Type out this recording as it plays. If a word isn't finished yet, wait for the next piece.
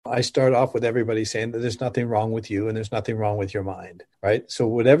I start off with everybody saying that there's nothing wrong with you and there's nothing wrong with your mind, right? So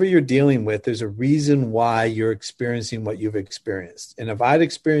whatever you're dealing with, there's a reason why you're experiencing what you've experienced. And if I'd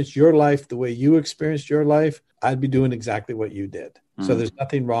experienced your life the way you experienced your life, I'd be doing exactly what you did. So there's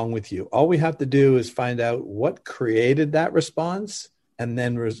nothing wrong with you. All we have to do is find out what created that response and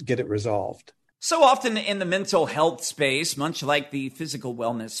then get it resolved. So often in the mental health space, much like the physical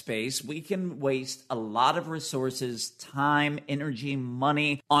wellness space, we can waste a lot of resources, time, energy,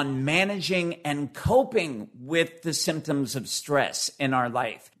 money on managing and coping with the symptoms of stress in our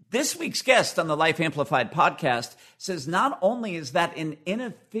life. This week's guest on the Life Amplified podcast says not only is that an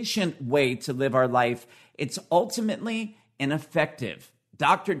inefficient way to live our life, it's ultimately ineffective.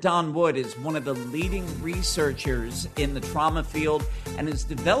 Dr. Don Wood is one of the leading researchers in the trauma field and has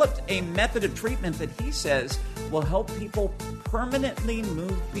developed a method of treatment that he says will help people permanently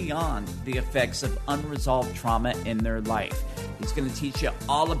move beyond the effects of unresolved trauma in their life. He's going to teach you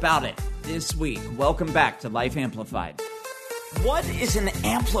all about it this week. Welcome back to Life Amplified. What is an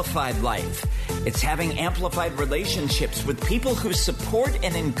amplified life? It's having amplified relationships with people who support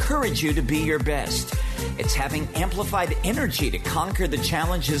and encourage you to be your best. It's having amplified energy to conquer the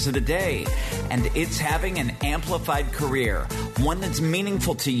challenges of the day. And it's having an amplified career, one that's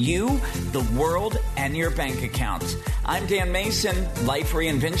meaningful to you, the world, and your bank account. I'm Dan Mason, Life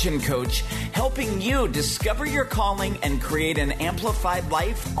Reinvention Coach, helping you discover your calling and create an amplified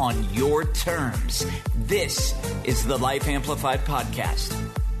life on your terms. This is the Life Amplified Podcast.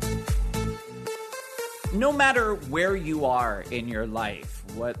 No matter where you are in your life,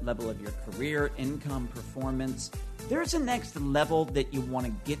 what level of your career, income, performance, there's a next level that you want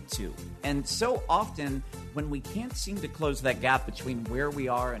to get to. And so often, when we can't seem to close that gap between where we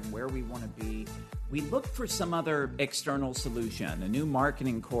are and where we want to be, we look for some other external solution, a new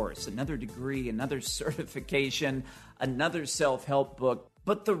marketing course, another degree, another certification, another self-help book.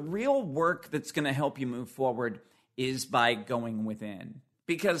 But the real work that's going to help you move forward is by going within.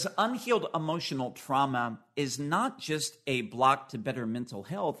 Because unhealed emotional trauma is not just a block to better mental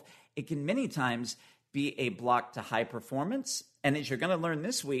health. It can many times be a block to high performance. And as you're going to learn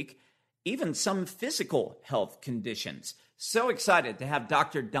this week, even some physical health conditions. So excited to have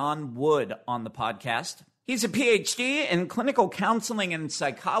Dr. Don Wood on the podcast. He's a PhD in clinical counseling and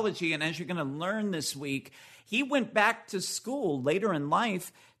psychology. And as you're going to learn this week, he went back to school later in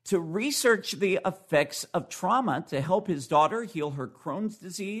life to research the effects of trauma to help his daughter heal her Crohn's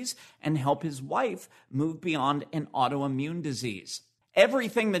disease and help his wife move beyond an autoimmune disease.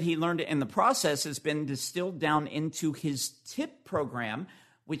 Everything that he learned in the process has been distilled down into his TIP program,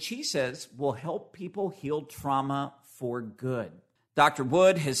 which he says will help people heal trauma for good. Dr.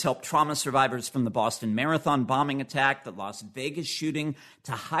 Wood has helped trauma survivors from the Boston Marathon bombing attack, the Las Vegas shooting,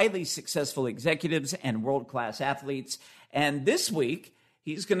 to highly successful executives and world-class athletes. And this week,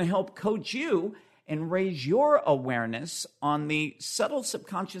 he's going to help coach you and raise your awareness on the subtle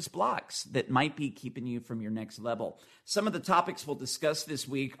subconscious blocks that might be keeping you from your next level. Some of the topics we'll discuss this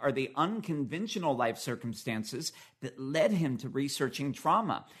week are the unconventional life circumstances that led him to researching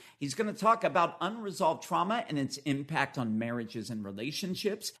trauma. He's going to talk about unresolved trauma and its impact on marriages and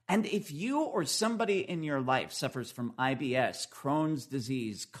relationships. And if you or somebody in your life suffers from IBS, Crohn's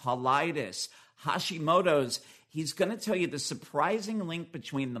disease, colitis, Hashimoto's, he's going to tell you the surprising link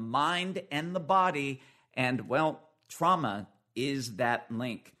between the mind and the body, and, well, trauma is that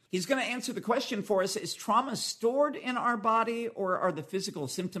link. He's going to answer the question for us, is trauma stored in our body, or are the physical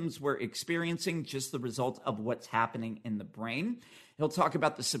symptoms we're experiencing just the result of what's happening in the brain? He'll talk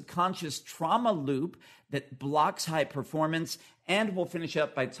about the subconscious trauma loop that blocks high performance, and we'll finish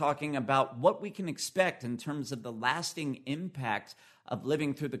up by talking about what we can expect in terms of the lasting impact of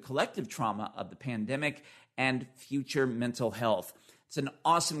living through the collective trauma of the pandemic and future mental health. It's an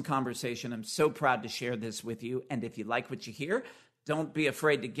awesome conversation. I'm so proud to share this with you. And if you like what you hear, don't be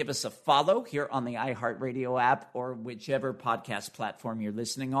afraid to give us a follow here on the iHeartRadio app or whichever podcast platform you're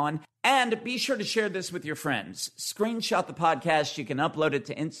listening on. And be sure to share this with your friends. Screenshot the podcast. You can upload it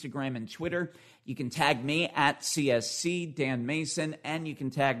to Instagram and Twitter. You can tag me at CSC Dan Mason, and you can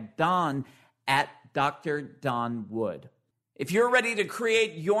tag Don at Dr. Don Wood. If you're ready to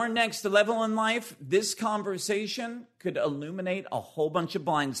create your next level in life, this conversation could illuminate a whole bunch of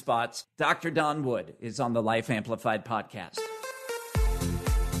blind spots. Dr. Don Wood is on the Life Amplified podcast.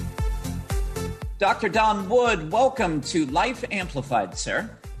 Dr. Don Wood, welcome to Life Amplified, sir.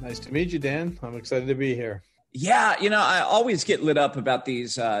 Nice to meet you, Dan. I'm excited to be here. Yeah, I always get lit up about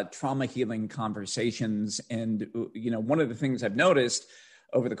these trauma healing conversations. And, one of the things I've noticed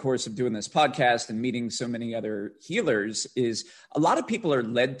over the course of doing this podcast and meeting so many other healers is a lot of people are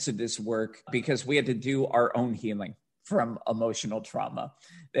led to this work because we had to do our own healing from emotional trauma.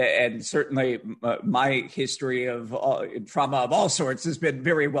 And certainly my history of trauma of all sorts has been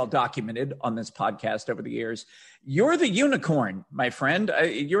very well documented on this podcast over the years. You're the unicorn, my friend.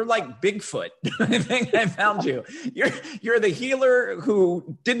 You're like Bigfoot. I think I found you. You're the healer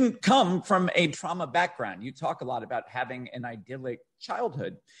who didn't come from a trauma background. You talk a lot about having an idyllic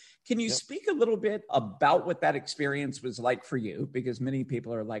childhood. Can you speak a little bit about what that experience was like for you? Because many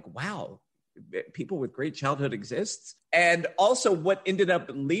people are like, wow, people with great childhood exists. And also what ended up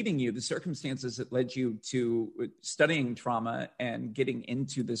leading you, the circumstances that led you to studying trauma and getting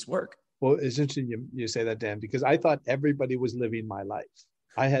into this work. Well, it's interesting you say that, Dan, because I thought everybody was living my life.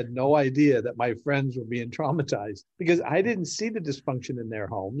 I had no idea that my friends were being traumatized because I didn't see the dysfunction in their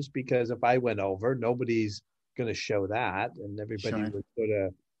homes, because if I went over, nobody's going to show that. And everybody would sort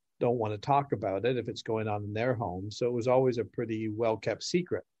of don't want to talk about it if it's going on in their home. So it was always a pretty well-kept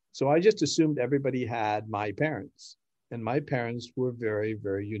secret. So I just assumed everybody had my parents. And my parents were very,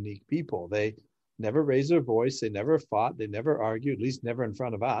 very unique people. They never raised their voice. They never fought. They never argued, at least never in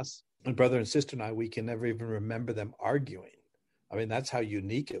front of us. And brother and sister and I, we can never even remember them arguing. I mean, that's how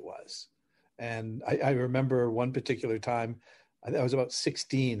unique it was. And I remember one particular time, I was about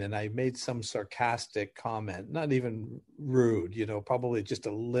 16 and I made some sarcastic comment, not even rude, probably just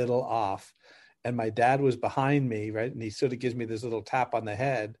a little off. And my dad was behind me, right? And he sort of gives me this little tap on the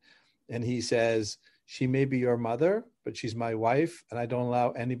head. And he says, she may be your mother, but she's my wife. And I don't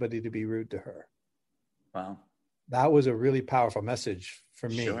allow anybody to be rude to her. Wow. That was a really powerful message for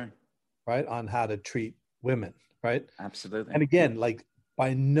me, Sure. Right? On how to treat women, right? Absolutely. And again, like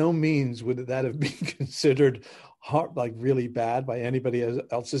by no means would that have been considered like really bad by anybody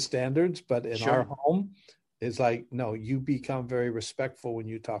else's standards, but in our home, it's like, no, you become very respectful when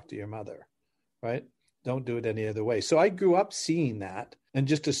you talk to your mother, right? Don't do it any other way. So I grew up seeing that and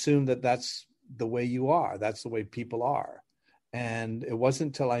just assumed that that's the way you are. That's the way people are. And it wasn't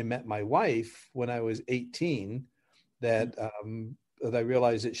until I met my wife when I was 18 that I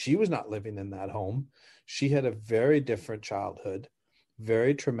realized that she was not living in that home. She had a very different childhood,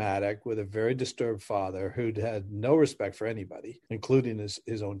 very traumatic, with a very disturbed father who'd had no respect for anybody, including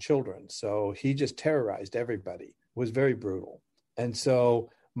his own children. So he just terrorized everybody, was very brutal. And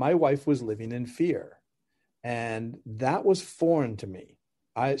so my wife was living in fear. And that was foreign to me.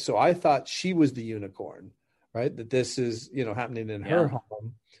 So I thought she was the unicorn, right? That this is, happening in her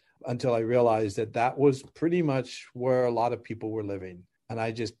home, until I realized that that was pretty much where a lot of people were living. And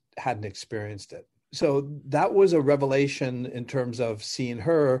I just hadn't experienced it. So that was a revelation in terms of seeing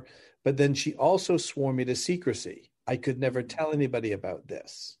her. But then she also swore me to secrecy. I could never tell anybody about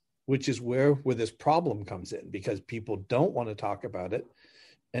this, which is where this problem comes in, because people don't want to talk about it.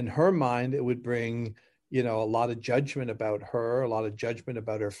 In her mind, it would bring, a lot of judgment about her, a lot of judgment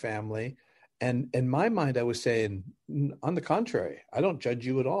about her family. And in my mind, I was saying, on the contrary, I don't judge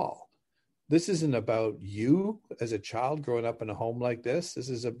you at all. This isn't about you as a child growing up in a home like this. This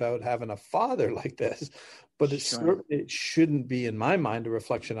is about having a father like this. But it shouldn't be, in my mind, a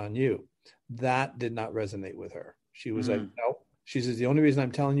reflection on you. That did not resonate with her. She was like, no. She says, the only reason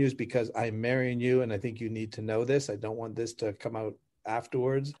I'm telling you is because I'm marrying you, and I think you need to know this. I don't want this to come out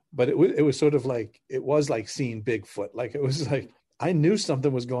afterwards. But it was sort of like, it was like seeing Bigfoot. Like, it was like, I knew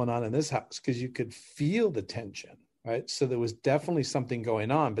something was going on in this house because you could feel the tension, right? So there was definitely something going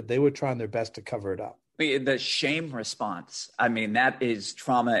on, but they were trying their best to cover it up. The shame response, I mean, that is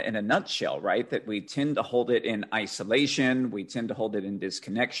trauma in a nutshell, right? That we tend to hold it in isolation. We tend to hold it in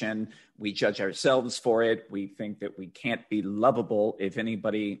disconnection. We judge ourselves for it. We think that we can't be lovable if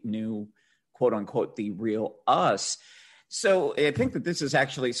anybody knew, quote unquote, the real us. So I think that this is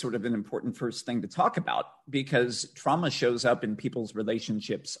actually sort of an important first thing to talk about, because trauma shows up in people's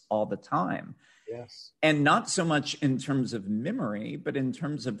relationships all the time. Yes. And not so much in terms of memory, but in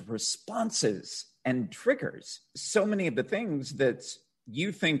terms of responses and triggers. So many of the things that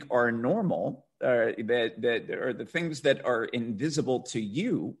you think are normal, that are the things that are invisible to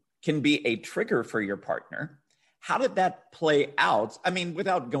you, can be a trigger for your partner. How did that play out? I mean,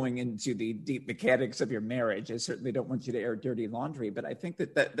 without going into the deep mechanics of your marriage, I certainly don't want you to air dirty laundry, but I think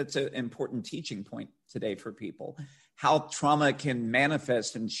that's an important teaching point today for people. How trauma can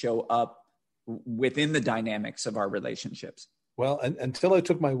manifest and show up within the dynamics of our relationships. Well, until I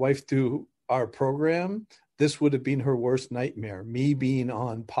took my wife through our program, this would have been her worst nightmare. Me being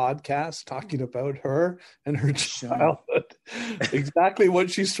on podcasts, talking about her and her childhood, exactly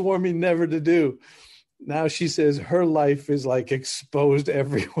what she swore me never to do. Now she says her life is like exposed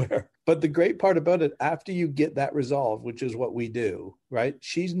everywhere. But the great part about it, after you get that resolved, which is what we do, right?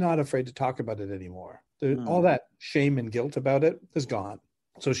 She's not afraid to talk about it anymore. All that shame and guilt about it is gone.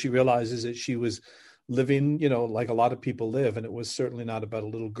 So she realizes that she was living, like a lot of people live. And it was certainly not about a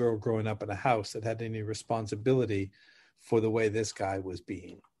little girl growing up in a house that had any responsibility for the way this guy was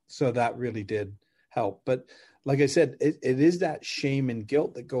being. So that really did help. But like I said, it is that shame and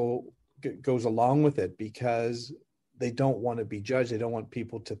guilt that goes along with it, because they don't want to be judged. They don't want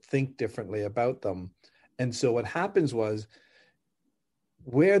people to think differently about them. And so what happens was,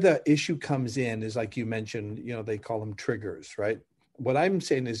 where the issue comes in is, like you mentioned, they call them triggers, right? What I'm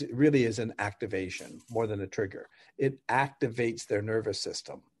saying is it really is an activation more than a trigger. It activates their nervous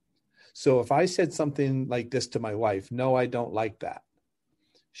system. So if I said something like this to my wife, no, I don't like that,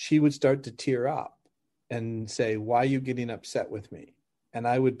 she would start to tear up and say, why are you getting upset with me? And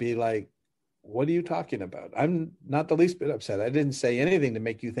I would be like, what are you talking about? I'm not the least bit upset. I didn't say anything to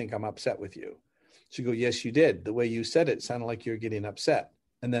make you think I'm upset with you. She'd go, yes, you did. The way you said it sounded like you're getting upset.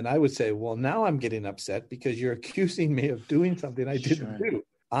 And then I would say, well, now I'm getting upset because you're accusing me of doing something I didn't do.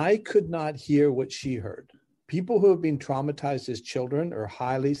 I could not hear what she heard. People who have been traumatized as children are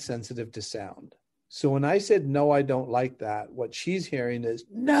highly sensitive to sound. So when I said, no, I don't like that, what she's hearing is,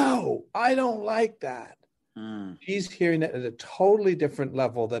 no, I don't like that. She's hearing it at a totally different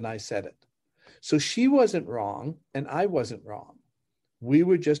level than I said it. So she wasn't wrong and I wasn't wrong. We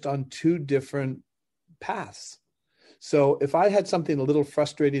were just on two different paths. So if I had something a little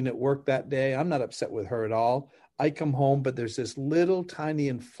frustrating at work that day, I'm not upset with her at all. I come home, but there's this little tiny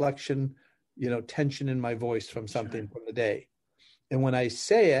inflection, tension in my voice from something from the day. And when I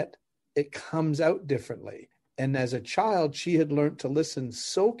say it, it comes out differently. And as a child, she had learned to listen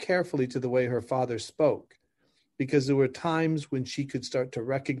so carefully to the way her father spoke, because there were times when she could start to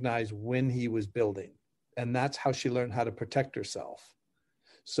recognize when he was building. And that's how she learned how to protect herself.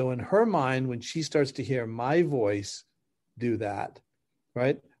 So in her mind, when she starts to hear my voice do that,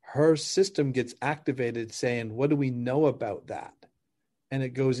 right, her system gets activated saying, what do we know about that? And it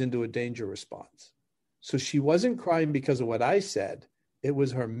goes into a danger response. So she wasn't crying because of what I said. It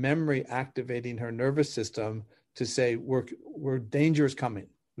was her memory activating her nervous system to say, we're danger is coming.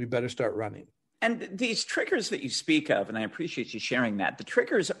 We better start running. And these triggers that you speak of, and I appreciate you sharing that, the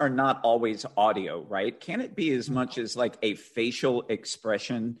triggers are not always audio, right? Can it be as much as like a facial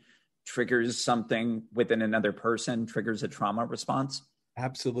expression triggers something within another person, triggers a trauma response?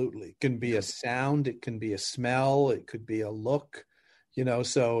 Absolutely. It can be a sound, it can be a smell, it could be a look,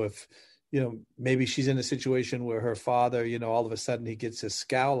 so if, maybe she's in a situation where her father, all of a sudden he gets a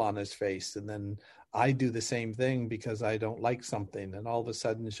scowl on his face, and then I do the same thing because I don't like something. And all of a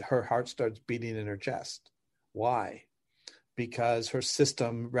sudden her heart starts beating in her chest. Why? Because her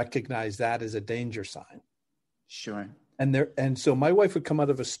system recognized that as a danger sign. Sure. And so my wife would come out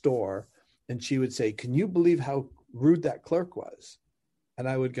of a store and she would say, can you believe how rude that clerk was? And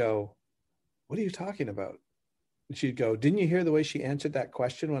I would go, what are you talking about? And she'd go, didn't you hear the way she answered that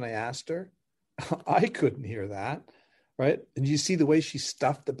question when I asked her? I couldn't hear that. Right. And you see the way she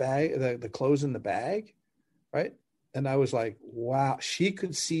stuffed the bag, the clothes in the bag. Right. And I was like, wow, she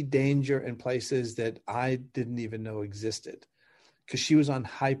could see danger in places that I didn't even know existed, because she was on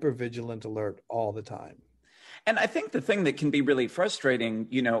hypervigilant alert all the time. And I think the thing that can be really frustrating,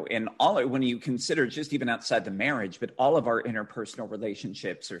 in all, when you consider just even outside the marriage, but all of our interpersonal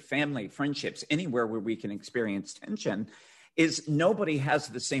relationships or family, friendships, anywhere where we can experience tension, is nobody has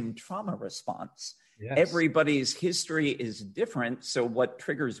the same trauma response. Yes. Everybody's history is different. So what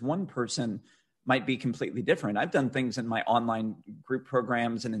triggers one person might be completely different. I've done things in my online group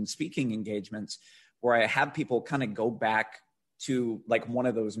programs and in speaking engagements where I have people kind of go back to like one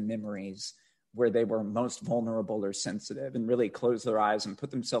of those memories where they were most vulnerable or sensitive and really close their eyes and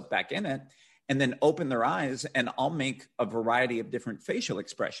put themselves back in it, and then open their eyes, and I'll make a variety of different facial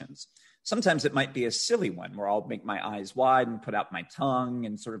expressions. Sometimes it might be a silly one where I'll make my eyes wide and put out my tongue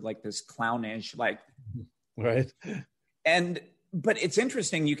and sort of like this clownish, like, right. But it's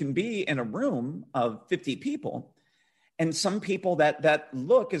interesting. You can be in a room of 50 people, and some people that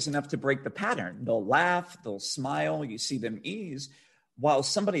look is enough to break the pattern. They'll laugh, they'll smile, you see them ease, while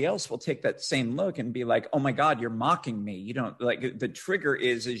somebody else will take that same look and be like, oh my God, you're mocking me. You don't like, the trigger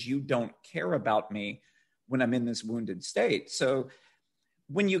is you don't care about me when I'm in this wounded state. So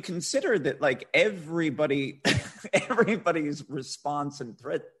when you consider that, like everybody's response and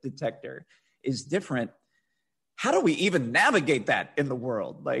threat detector is different, how do we even navigate that in the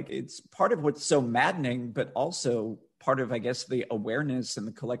world? Like, it's part of what's so maddening, but also part of, I guess, the awareness and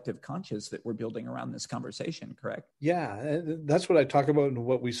the collective conscious that we're building around this conversation, correct? Yeah, that's what I talk about, and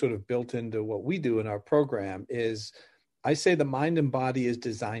what we sort of built into what we do in our program is, I say the mind and body is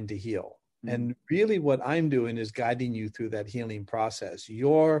designed to heal. Mm-hmm. And really what I'm doing is guiding you through that healing process.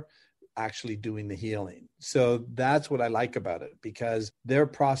 Your actually doing the healing. So that's what I like about it, because their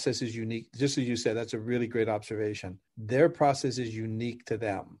process is unique. Just as you said, that's a really great observation. Their process is unique to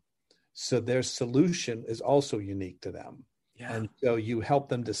them. So their solution is also unique to them. Yeah. And so you help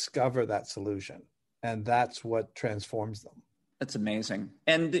them discover that solution. And that's what transforms them. That's amazing.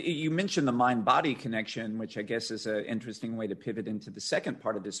 And you mentioned the mind-body connection, which I guess is an interesting way to pivot into the second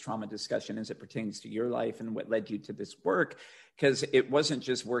part of this trauma discussion as it pertains to your life and what led you to this work, because it wasn't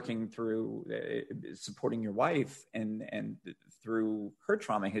just working through supporting your wife and through her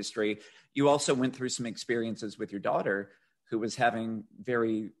trauma history. You also went through some experiences with your daughter who was having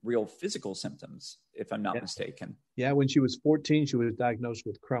very real physical symptoms, if I'm not mistaken. Yeah, when she was 14, she was diagnosed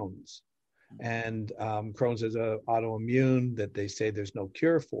with Crohn's. And Crohn's is an autoimmune that they say there's no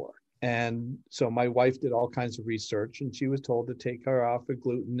cure for. And so my wife did all kinds of research, and she was told to take her off of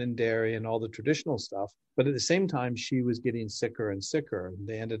gluten and dairy and all the traditional stuff. But at the same time, she was getting sicker and sicker. And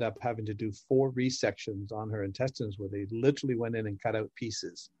they ended up having to do 4 resections on her intestines, where they literally went in and cut out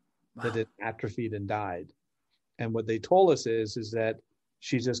pieces that had atrophied and died. And what they told us is that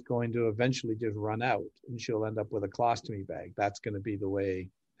she's just going to eventually just run out, and she'll end up with a colostomy bag. That's going to be the way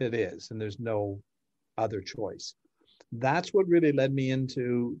it is, and there's no other choice. That's what really led me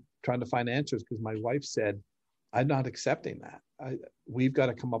into trying to find answers, because my wife said, I'm not accepting that. We've got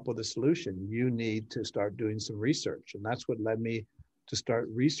to come up with a solution. You need to start doing some research. And that's what led me to start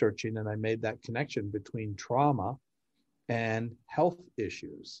researching. And I made that connection between trauma and health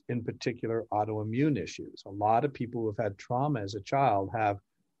issues, in particular autoimmune issues. A lot of people who have had trauma as a child have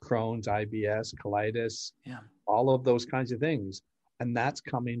Crohn's, IBS, colitis, all of those kinds of things. And that's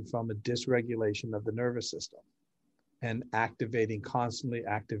coming from a dysregulation of the nervous system and constantly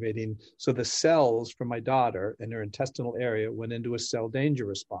activating. So the cells for my daughter in her intestinal area went into a cell danger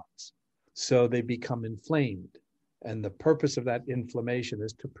response. So they become inflamed. And the purpose of that inflammation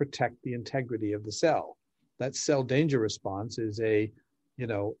is to protect the integrity of the cell. That cell danger response is an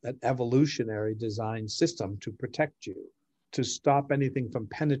evolutionary design system to protect you, to stop anything from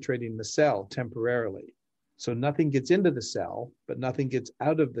penetrating the cell temporarily. So nothing gets into the cell, but nothing gets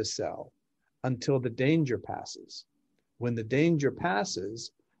out of the cell until the danger passes. When the danger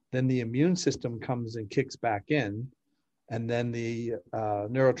passes, then the immune system comes and kicks back in, and then the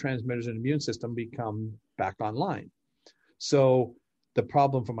neurotransmitters and immune system become back online. So the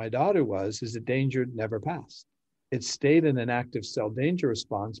problem for my daughter is the danger never passed. It stayed in an active cell danger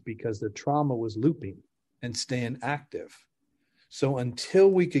response because the trauma was looping and staying active. So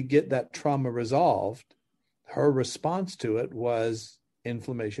until we could get that trauma resolved, her response to it was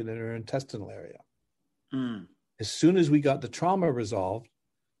inflammation in her intestinal area. As soon as we got the trauma resolved,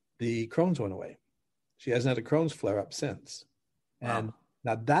 the Crohn's went away. She hasn't had a Crohn's flare-up since. And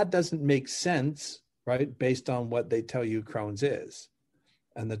now that doesn't make sense, right, based on what they tell you Crohn's is.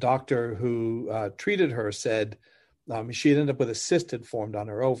 And the doctor who treated her said she ended up with a cyst had formed on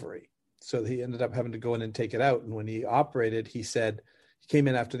her ovary. So he ended up having to go in and take it out. And when he operated, he came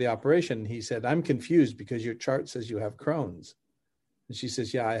in after the operation. He said, I'm confused because your chart says you have Crohn's. And she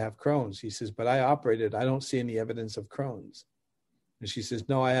says, yeah, I have Crohn's. He says, but I operated. I don't see any evidence of Crohn's. And she says,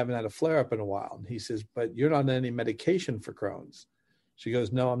 no, I haven't had a flare-up in a while. And he says, but you're not on any medication for Crohn's. She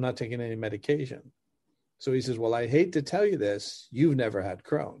goes, no, I'm not taking any medication. So he says, well, I hate to tell you this. You've never had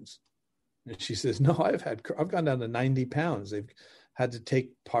Crohn's. And she says, no, I've gone down to 90 pounds. They've had to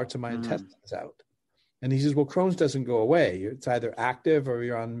take parts of my intestines out. And he says, well, Crohn's doesn't go away. It's either active or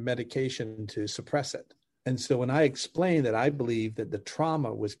you're on medication to suppress it. And so when I explained that I believe that the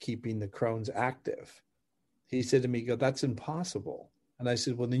trauma was keeping the Crohn's active, he said to me, that's impossible. And I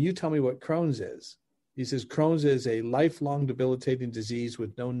said, well, then you tell me what Crohn's is. He says, Crohn's is a lifelong debilitating disease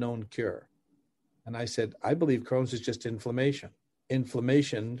with no known cure. And I said, I believe Crohn's is just inflammation.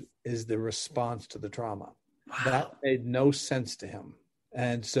 Inflammation is the response to the trauma. Wow. That made no sense to him.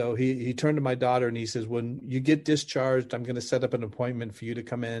 And so he turned to my daughter and he says, when you get discharged, I'm going to set up an appointment for you to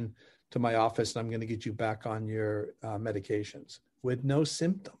come in to my office and I'm going to get you back on your medications with no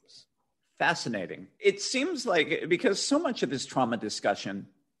symptoms. Fascinating. It seems like, because so much of this trauma discussion,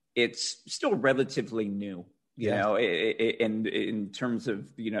 it's still relatively new, you know, in terms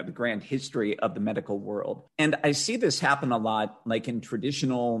of, the grand history of the medical world. And I see this happen a lot, like in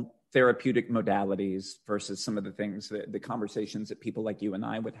traditional therapeutic modalities versus some of the things the conversations that people like you and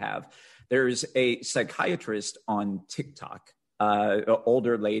I would have. There's a psychiatrist on TikTok, an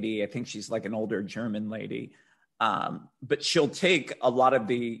older lady. I think she's like an older German lady. But she'll take a lot of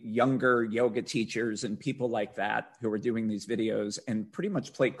the younger yoga teachers and people like that who are doing these videos and pretty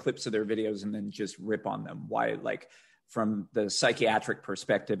much play clips of their videos and then just rip on them. Why, like, from the psychiatric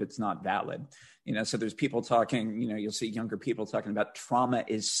perspective, it's not valid. So there's people talking, you'll see younger people talking about trauma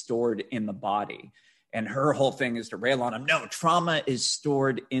is stored in the body. And her whole thing is to rail on them. No, trauma is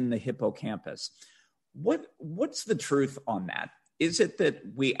stored in the hippocampus. What's the truth on that? Is it that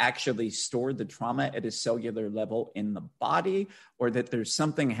we actually store the trauma at a cellular level in the body, or that there's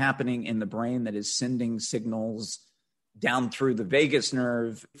something happening in the brain that is sending signals down through the vagus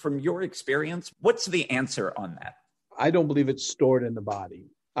nerve? From your experience, what's the answer on that? I don't believe it's stored in the body.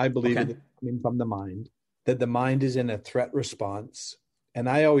 I believe it's coming from the mind, that the mind is in a threat response. And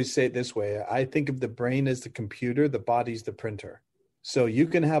I always say it this way. I think of the brain as the computer, the body's the printer. So you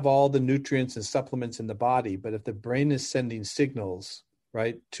can have all the nutrients and supplements in the body, but if the brain is sending signals,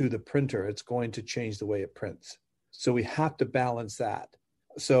 right, to the printer, it's going to change the way it prints. So we have to balance that.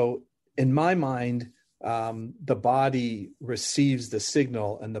 So in my mind, the body receives the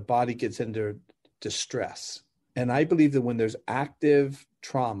signal and the body gets into distress. And I believe that when there's active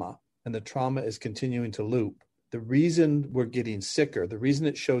trauma and the trauma is continuing to loop, the reason we're getting sicker, the reason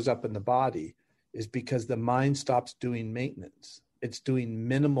it shows up in the body is because the mind stops doing maintenance. It's doing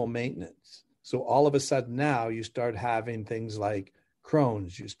minimal maintenance. So all of a sudden now you start having things like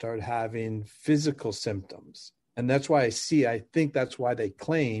Crohn's, you start having physical symptoms. And that's why I think that's why they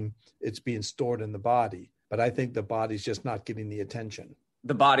claim it's being stored in the body. But I think the body's just not getting the attention.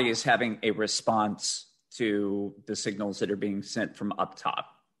 The body is having a response to the signals that are being sent from up top.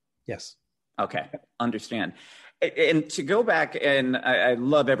 Yes. Okay, understand. And to go back, and I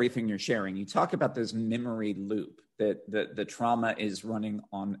love everything you're sharing. You talk about this memory loop, that the trauma is running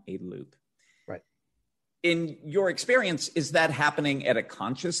on a loop. Right. In your experience, is that happening at a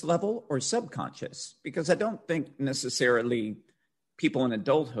conscious level or subconscious? Because I don't think necessarily people in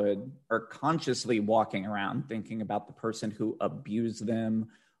adulthood are consciously walking around thinking about the person who abused them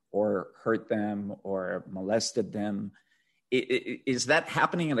or hurt them or molested them. Is that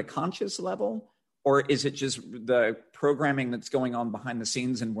happening at a conscious level? Or is it just the programming that's going on behind the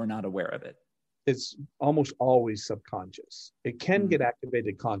scenes and we're not aware of it? It's almost always subconscious. It can get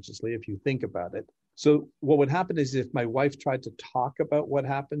activated consciously if you think about it. So what would happen is if my wife tried to talk about what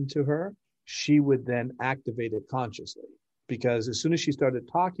happened to her, she would then activate it consciously. Because as soon as she started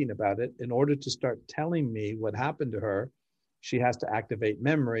talking about it, in order to start telling me what happened to her, she has to activate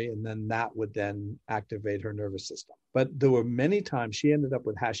memory, and then that would then activate her nervous system. But there were many times she ended up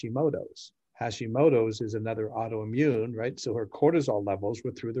with Hashimoto's. Hashimoto's is another autoimmune, right? So her cortisol levels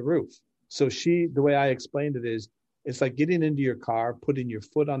were through the roof. So the way I explained it is, it's like getting into your car, putting your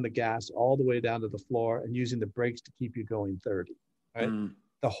foot on the gas all the way down to the floor and using the brakes to keep you going 30, right?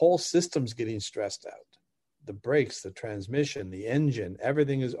 The whole system's getting stressed out. The brakes, the transmission, the engine,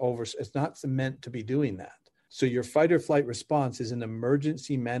 everything is over. It's not meant to be doing that. So your fight or flight response is an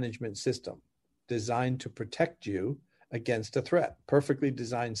emergency management system designed to protect you against a threat, perfectly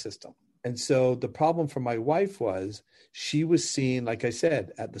designed system. And so the problem for my wife was she was seeing, like I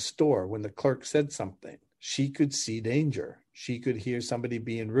said, at the store, when the clerk said something, she could see danger. She could hear somebody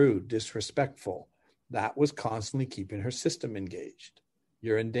being rude, disrespectful. That was constantly keeping her system engaged.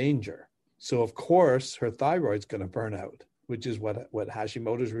 You're in danger. So of course, her thyroid's going to burn out, which is what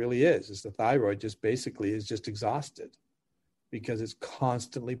Hashimoto's really is the thyroid just basically is just exhausted because it's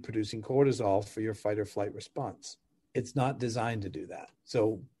constantly producing cortisol for your fight or flight response. It's not designed to do that.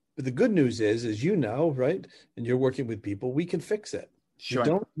 So but the good news is, as you know, right, and you're working with people, we can fix it. Sure. You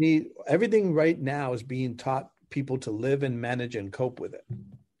don't need, everything right now is being taught people to live and manage and cope with it.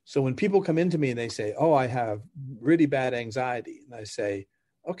 So when people come into me and they say, oh, I have really bad anxiety, and I say,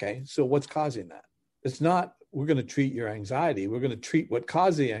 okay, so what's causing that? It's not, we're going to treat your anxiety. We're going to treat what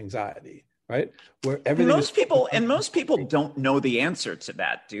caused the anxiety, right? Where everything most people don't know the answer to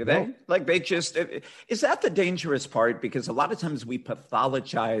that, do they? No. Like they just, is that the dangerous part? Because a lot of times we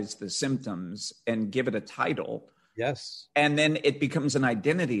pathologize the symptoms and give it a title. Yes. And then it becomes an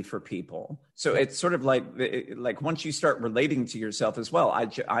identity for people. So it's sort of like once you start relating to yourself as well,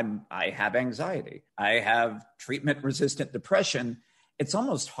 I have anxiety. I have treatment-resistant depression. It's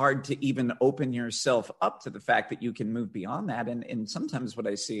almost hard to even open yourself up to the fact that you can move beyond that. And sometimes what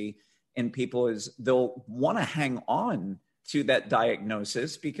I see in people is they'll want to hang on to that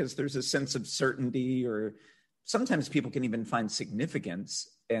diagnosis because there's a sense of certainty, or sometimes people can even find significance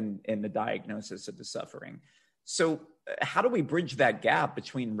in the diagnosis of the suffering. So how do we bridge that gap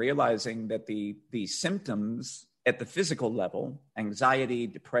between realizing that the symptoms at the physical level, anxiety,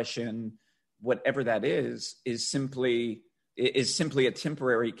 depression, whatever that is simply a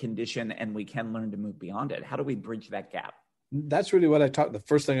temporary condition and we can learn to move beyond it? How do we bridge that gap? That's really what the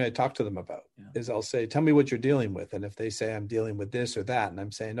first thing I talk to them about is I'll say, tell me what you're dealing with. And if they say I'm dealing with this or that, and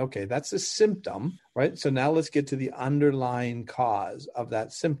I'm saying, okay, that's a symptom, right? So now let's get to the underlying cause of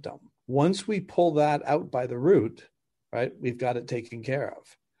that symptom. Once we pull that out by the root, right, we've got it taken care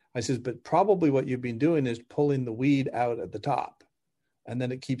of. I says, but probably what you've been doing is pulling the weed out at the top, and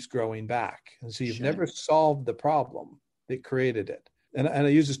then it keeps growing back. And so you've never solved the problem that created it. And I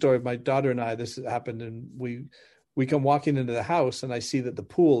use the story of my daughter and I. This happened, and we come walking into the house, and I see that the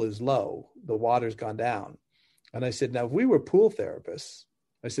pool is low. The water's gone down. And I said, now, if we were pool therapists,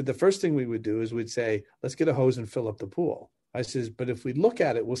 I said, the first thing we would do is we'd say, let's get a hose and fill up the pool. I says, but if we look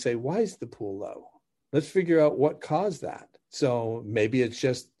at it, we'll say, why is the pool low? Let's figure out what caused that. So maybe it's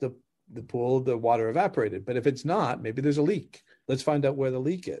just the pool, the water evaporated. But if it's not, maybe there's a leak. Let's find out where the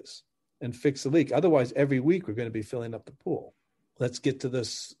leak is and fix the leak. Otherwise, every week we're going to be filling up the pool. Let's get to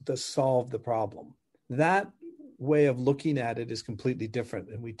this to solve the problem. That way of looking at it is completely different.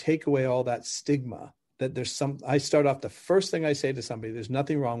 And we take away all that stigma that I start off, the first thing I say to somebody, there's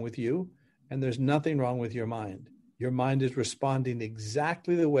nothing wrong with you, and there's nothing wrong with your mind. Your mind is responding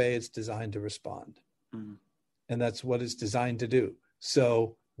exactly the way it's designed to respond. Mm-hmm. And that's what it's designed to do.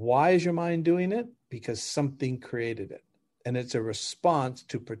 So why is your mind doing it? Because something created it. And it's a response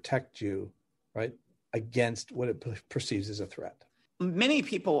to protect you, right, against what it perceives as a threat. Many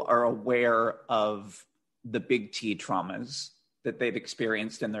people are aware of the big T traumas that they've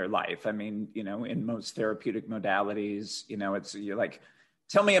experienced in their life. I mean, in most therapeutic modalities, you're like,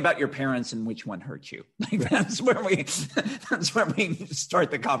 tell me about your parents and which one hurt you. Like that's where we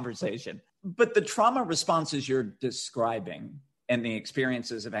start the conversation. But the trauma responses you're describing and the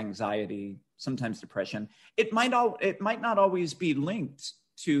experiences of anxiety, sometimes depression, it might not always be linked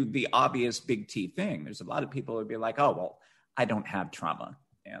to the obvious big T thing. There's a lot of people who'd be like, oh, well, I don't have trauma.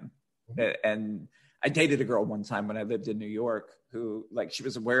 And I dated a girl one time when I lived in New York who, like, she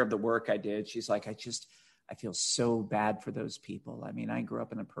was aware of the work I did. She's like, I feel so bad for those people. I mean, I grew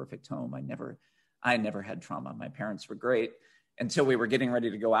up in a perfect home. I never had trauma. My parents were great until we were getting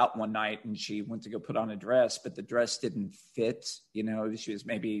ready to go out one night and she went to go put on a dress, but the dress didn't fit. She was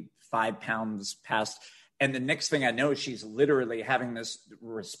maybe 5 pounds past. And the next thing I know, she's literally having this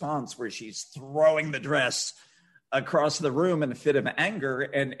response where she's throwing the dress across the room in a fit of anger.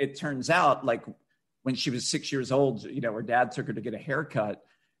 And it turns out, like, when she was 6 years old, her dad took her to get a haircut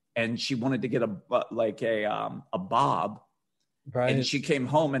and she wanted to get a bob. Right. And she came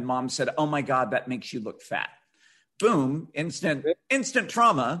home and mom said, oh my God, that makes you look fat. Boom, instant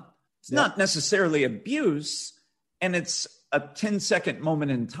trauma. It's not necessarily abuse. And it's a 10-second moment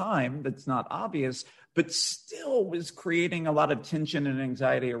in time that's not obvious, but still was creating a lot of tension and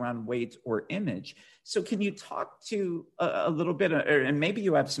anxiety around weight or image. So can you talk to a little bit, and maybe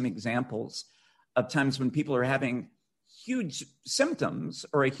you have some examples of times when people are having huge symptoms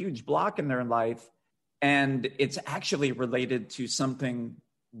or a huge block in their life, and it's actually related to something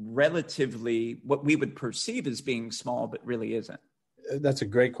relatively what we would perceive as being small, but really isn't? That's a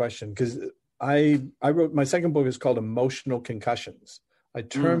great question, because I wrote, my second book is called Emotional Concussions. I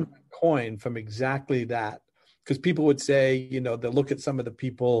termed the coin from exactly that, because people would say, they'll look at some of the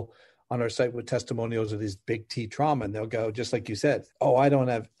people on our site with testimonials of these big T trauma, and they'll go, just like you said, oh, I don't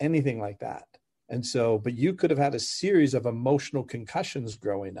have anything like that. And so, but you could have had a series of emotional concussions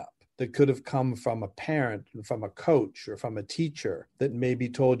growing up that could have come from a parent, from a coach, or from a teacher that maybe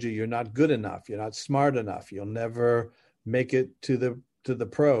told you you're not good enough, you're not smart enough, you'll never make it to the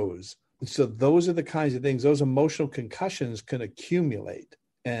pros. So those are the kinds of things, those emotional concussions can accumulate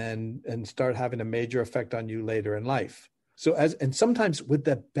and start having a major effect on you later in life. So and sometimes with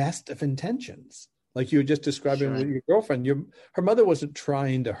the best of intentions, like you were just describing with your girlfriend, her mother wasn't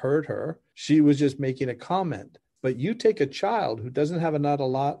trying to hurt her. She was just making a comment. But you take a child who doesn't have not a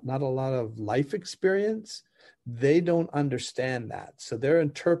lot of life experience, they don't understand that. So they're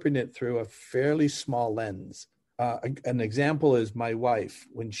interpreting it through a fairly small lens. An example is my wife.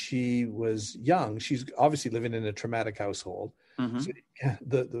 When she was young, she's obviously living in a traumatic household. Mm-hmm. So,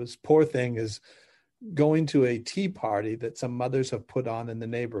 this poor thing is going to a tea party that some mothers have put on in the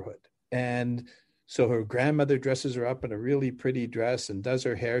neighborhood. And so her grandmother dresses her up in a really pretty dress and does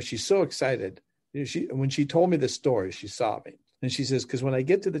her hair. She's so excited. When she told me this story, she's sobbing. And she says, because when I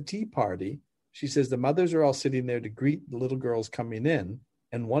get to the tea party, she says, the mothers are all sitting there to greet the little girls coming in.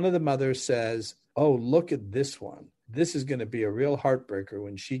 And one of the mothers says, oh, look at this one. This is going to be a real heartbreaker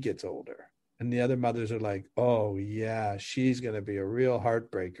when she gets older. And the other mothers are like, oh, yeah, she's going to be a real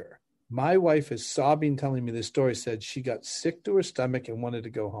heartbreaker. My wife is sobbing, telling me this story, said she got sick to her stomach and wanted to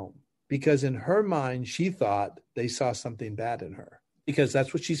go home. Because in her mind, she thought they saw something bad in her. because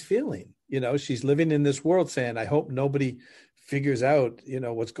that's what she's feeling. She's living in this world saying, I hope nobody figures out,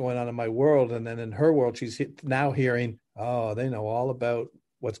 what's going on in my world. And then in her world, she's now hearing, oh, they know all about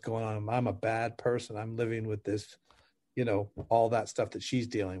what's going on. I'm a bad person. I'm living with this, all that stuff that she's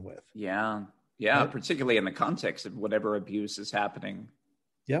dealing with. Yeah. Right? Particularly in the context of whatever abuse is happening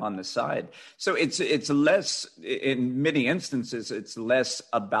Yep. on the side. So it's less, in many instances, it's less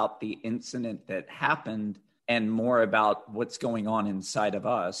about the incident that happened and more about what's going on inside of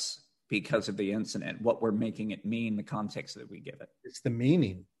us because of the incident, what we're making it mean, the context that we give it. It's the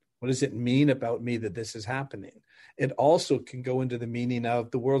meaning. What does it mean about me that this is happening? It also can go into the meaning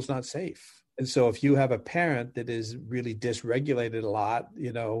of the world's not safe. And so if you have a parent that is really dysregulated a lot,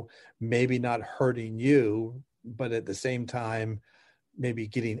 maybe not hurting you, but at the same time, maybe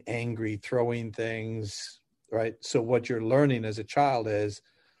getting angry, throwing things, right? So what you're learning as a child is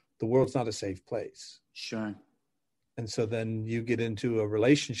the world's not a safe place. Sure. And so then you get into a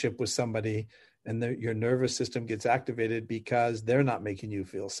relationship with somebody and your nervous system gets activated because they're not making you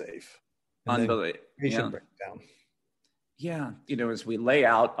feel safe. Unbelievable. Breaks down. Yeah. As we lay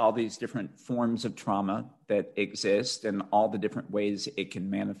out all these different forms of trauma that exist and all the different ways it can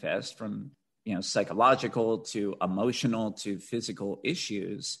manifest from psychological to emotional to physical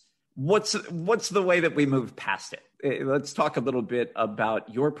issues. What's the way that we move past it? Let's talk a little bit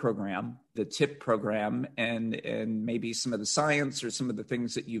about your program, the TIP program, and maybe some of the science or some of the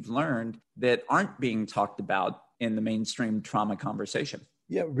things that you've learned that aren't being talked about in the mainstream trauma conversation.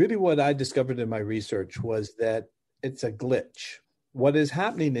 Yeah, really what I discovered in my research was that it's a glitch. What is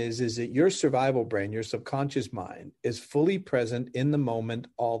happening is that your survival brain, your subconscious mind, is fully present in the moment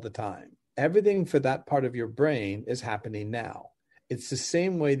all the time. Everything for that part of your brain is happening now. It's the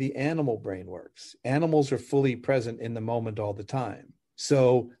same way the animal brain works. Animals are fully present in the moment all the time.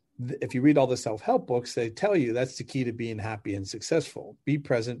 So if you read all the self-help books, they tell you that's the key to being happy and successful. Be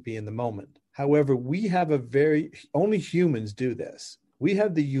present, be in the moment. However, we have only humans do this. We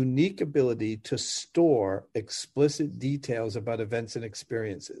have the unique ability to store explicit details about events and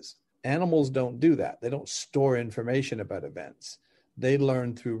experiences. Animals don't do that. They don't store information about events. They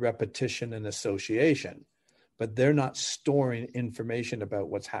learn through repetition and association, but they're not storing information about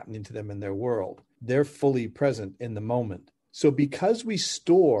what's happening to them in their world. They're fully present in the moment. So because we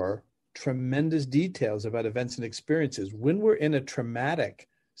store tremendous details about events and experiences, when we're in a traumatic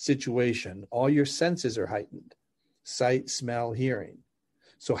situation, all your senses are heightened: sight, smell, hearing.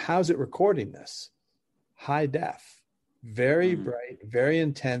 So how's it recording this? High def, very bright, very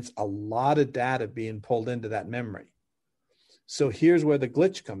intense, a lot of data being pulled into that memory. So here's where the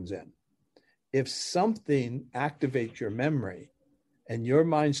glitch comes in. If something activates your memory and your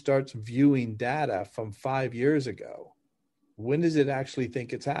mind starts viewing data from 5 years ago, when does it actually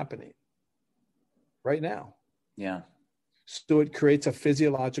think it's happening? Right now. Yeah. So it creates a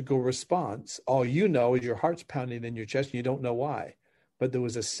physiological response. All you know is your heart's pounding in your chest and you don't know why. But there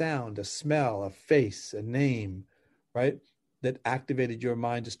was a sound, a smell, a face, a name, right? That activated your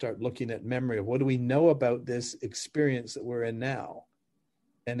mind to start looking at memory of what do we know about this experience that we're in now?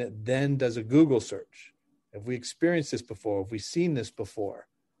 And it then does a Google search. Have we experienced this before? Have we seen this before?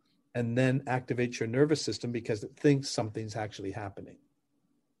 And then activates your nervous system because it thinks something's actually happening.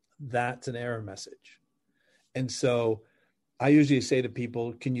 That's an error message. And so I usually say to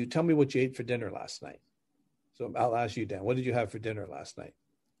people, can you tell me what you ate for dinner last night? So I'll ask you, Dan, what did you have for dinner last night?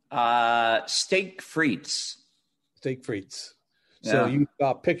 Steak frites. Steak frites. Yeah. So you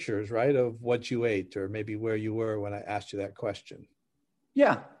got pictures, right, of what you ate or maybe where you were when I asked you that question.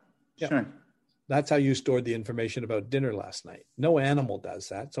 Yeah. Sure. That's how you stored the information about dinner last night. No animal does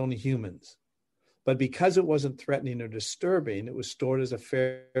that. It's only humans. But because it wasn't threatening or disturbing, it was stored as a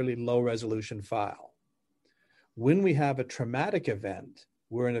fairly low resolution file. When we have a traumatic event,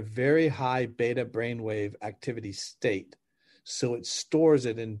 we're in a very high beta brainwave activity state. So it stores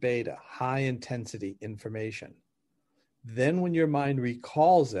it in beta, high intensity information. Then when your mind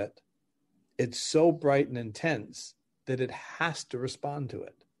recalls it, it's so bright and intense that it has to respond to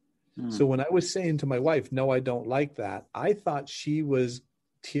it. So when I was saying to my wife, no, I don't like that, I thought she was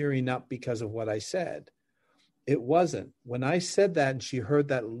tearing up because of what I said. It wasn't. When I said that and she heard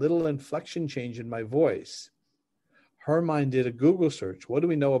that little inflection change in my voice, her mind did a Google search. What do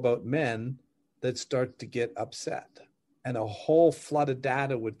we know about men that start to get upset? And a whole flood of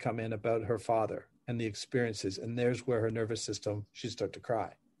data would come in about her father and the experiences. And there's where her nervous system, she'd start to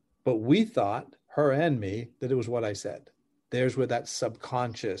cry. But we thought, her and me, that it was what I said. There's where that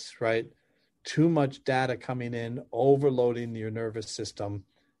subconscious, right? Too much data coming in, overloading your nervous system.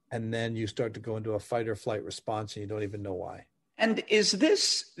 And then you start to go into a fight or flight response and you don't even know why. And is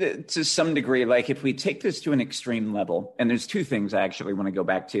this to some degree, like if we take this to an extreme level, and there's two things I actually want to go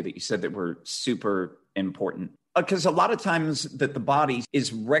back to that you said that were super important. Because a lot of times that the body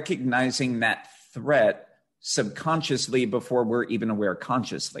is recognizing that threat subconsciously before we're even aware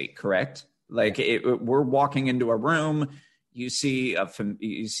consciously, correct? Like we're walking into a room, you see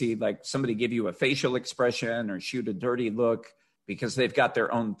like somebody give you a facial expression or shoot a dirty look because they've got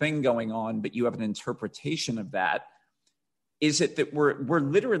their own thing going on, but you have an interpretation of that. Is it that we're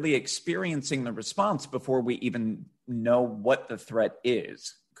literally experiencing the response before we even know what the threat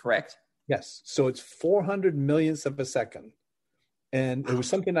is, correct? Yes. So it's 400 millionths of a second. And it was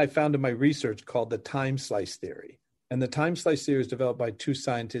something I found in my research called the time slice theory. And the time slice theory was developed by two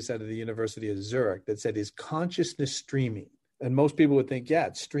scientists out of the University of Zurich that said, is consciousness streaming? And most people would think, yeah,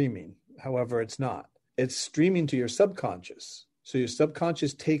 it's streaming. However, it's not. It's streaming to your subconscious. So your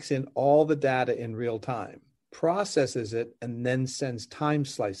subconscious takes in all the data in real time, processes it, and then sends time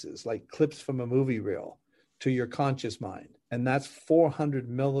slices like clips from a movie reel to your conscious mind. And that's 400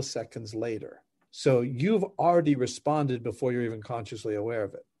 milliseconds later. So you've already responded before you're even consciously aware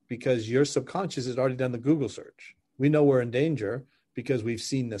of it because your subconscious has already done the Google search. We know we're in danger because we've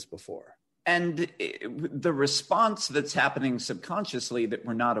seen this before. And the response that's happening subconsciously that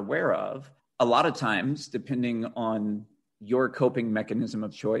we're not aware of, a lot of times, depending on your coping mechanism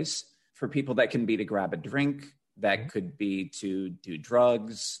of choice, for people that can be to grab a drink, that could be to do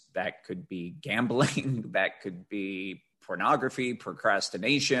drugs, that could be gambling, that could be pornography,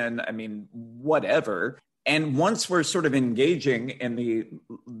 procrastination, I mean, whatever. And once we're sort of engaging in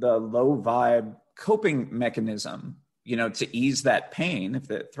the low vibe coping mechanism, you know, to ease that pain, if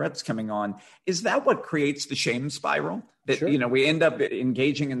the threat's coming on, is that what creates the shame spiral? That, Sure. You know, we end up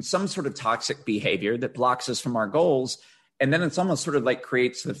engaging in some sort of toxic behavior that blocks us from our goals. And then it's almost sort of like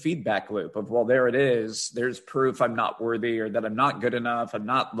creates the feedback loop of, well, there it is. There's proof I'm not worthy or that I'm not good enough. I'm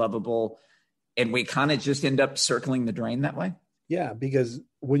not lovable. And we kind of just end up circling the drain that way. Yeah, because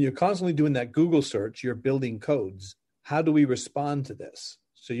when you're constantly doing that Google search, you're building codes. How do we respond to this?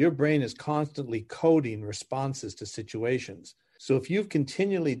 So your brain is constantly coding responses to situations. So if you've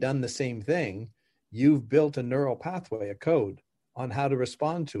continually done the same thing, you've built a neural pathway, a code on how to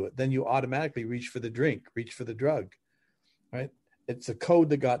respond to it. Then you automatically reach for the drink, reach for the drug, right? It's a code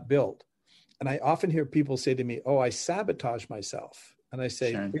that got built. And I often hear people say to me, oh, I sabotage myself. And I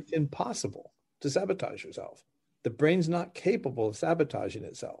say, Sure. It's impossible to sabotage yourself. The brain's not capable of sabotaging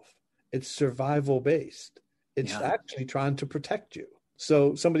itself. It's survival based. It's actually trying to protect you.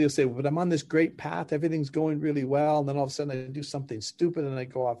 So somebody will say, well, but I'm on this great path. Everything's going really well. And then all of a sudden I do something stupid and I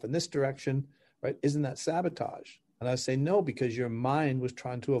go off in this direction, right? Isn't that sabotage? And I say, no, because your mind was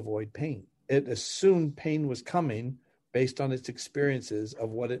trying to avoid pain. It assumed pain was coming based on its experiences of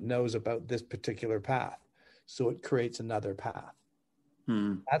what it knows about this particular path. So it creates another path.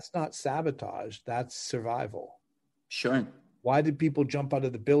 That's not sabotage. That's survival. Sure. Why did people jump out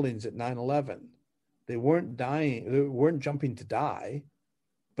of the buildings at 9/11? They weren't dying. They weren't jumping to die.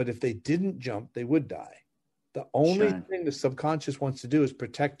 But if they didn't jump, they would die. The only thing the subconscious wants to do is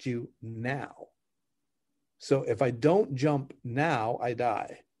protect you now. So if I don't jump now, I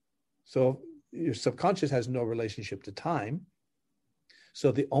die. So your subconscious has no relationship to time.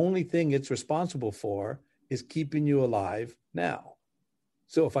 So the only thing it's responsible for is keeping you alive now.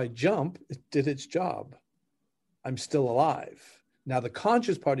 So if I jump, it did its job. I'm still alive. Now the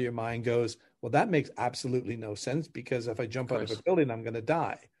conscious part of your mind goes, well, that makes absolutely no sense because if I jump out of a building, I'm going to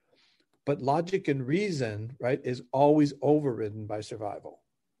die. But logic and reason, right, is always overridden by survival.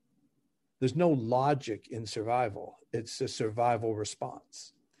 There's no logic in survival. It's a survival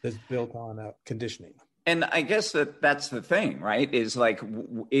response that's built on conditioning. And I guess that's the thing, right? Is like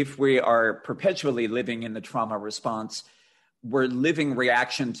if we are perpetually living in the trauma response, we're living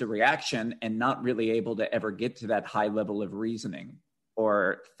reaction to reaction and not really able to ever get to that high level of reasoning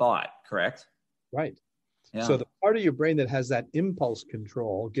or thought, correct? Right. Yeah. So the part of your brain that has that impulse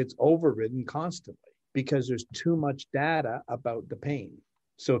control gets overridden constantly because there's too much data about the pain.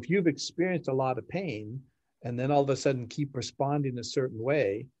 So if you've experienced a lot of pain and then all of a sudden keep responding a certain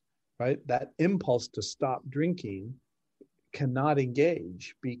way, right, that impulse to stop drinking cannot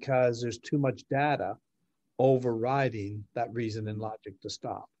engage because there's too much data overriding that reason and logic to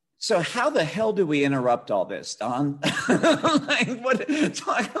stop. So how the hell do we interrupt all this, Don? Talk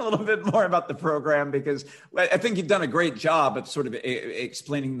a little bit more about the program, because I think you've done a great job of sort of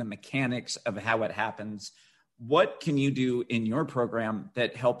explaining the mechanics of how it happens. What can you do in your program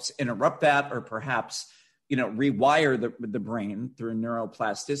that helps interrupt that, or perhaps, rewire the brain through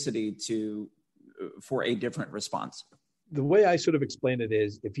neuroplasticity for a different response? The way I sort of explain it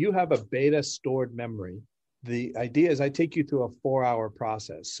is, if you have a beta stored memory The idea is I take you through a 4-hour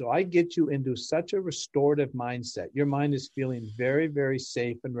process. So I get you into such a restorative mindset. Your mind is feeling very, very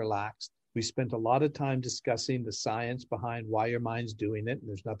safe and relaxed. We spent a lot of time discussing the science behind why your mind's doing it. And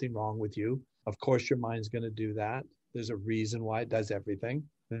there's nothing wrong with you. Of course, your mind's going to do that. There's a reason why it does everything.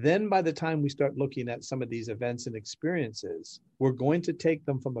 Then by the time we start looking at some of these events and experiences, we're going to take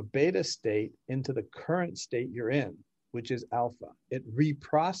them from a beta state into the current state you're in, which is alpha. It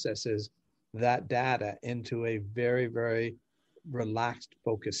reprocesses that data into a very, very relaxed,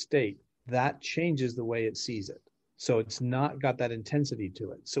 focused state. That changes the way it sees it. So it's not got that intensity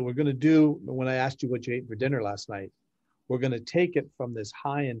to it. So we're going to do, when I asked you what you ate for dinner last night, we're going to take it from this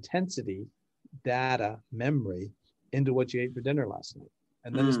high intensity data memory into what you ate for dinner last night.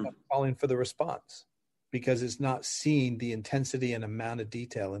 And then it's not calling for the response because it's not seeing the intensity and amount of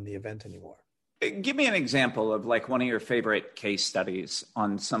detail in the event anymore. Give me an example of like one of your favorite case studies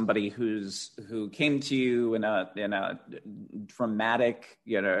on somebody who came to you in a dramatic,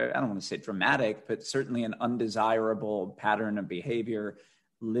 I don't want to say dramatic, but certainly an undesirable pattern of behavior,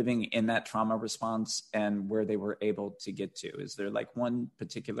 living in that trauma response, and where they were able to get to. Is there like one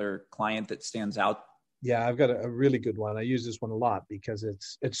particular client that stands out? Yeah, I've got a really good one. I use this one a lot because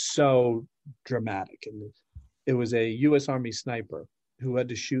it's so dramatic. And it was a U.S. Army sniper who had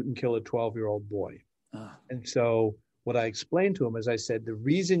to shoot and kill a 12-year-old boy. And so what I explained to him is I said, the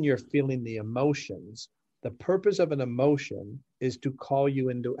reason you're feeling the emotions, the purpose of an emotion is to call you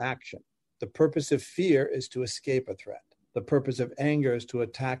into action. The purpose of fear is to escape a threat. The purpose of anger is to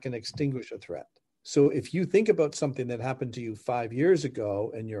attack and extinguish a threat. So if you think about something that happened to you 5 years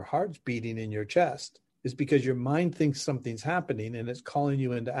ago and your heart's beating in your chest, it's because your mind thinks something's happening and it's calling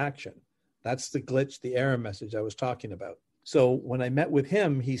you into action. That's the glitch, the error message I was talking about. So when I met with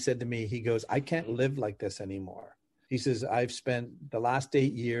him, he said to me, he goes, I can't live like this anymore. He says, I've spent the last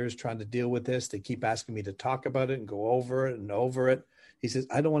 8 years trying to deal with this. They keep asking me to talk about it and go over it and over it. He says,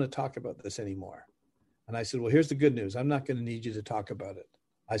 I don't want to talk about this anymore. And I said, well, here's the good news. I'm not going to need you to talk about it.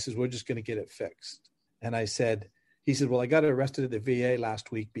 I said, we're just going to get it fixed. And he said, well, I got arrested at the VA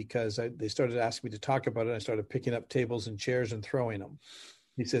last week because they started asking me to talk about it. I started picking up tables and chairs and throwing them.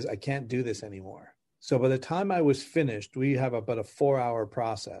 He says, I can't do this anymore. So by the time I was finished, we have about a 4-hour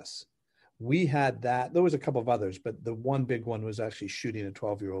process. We had that. There was a couple of others, but the one big one was actually shooting a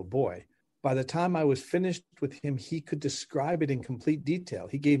 12-year-old boy. By the time I was finished with him, he could describe it in complete detail.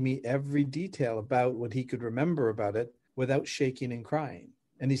 He gave me every detail about what he could remember about it without shaking and crying.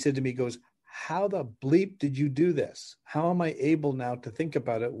 And he said to me, he goes, how the bleep did you do this? How am I able now to think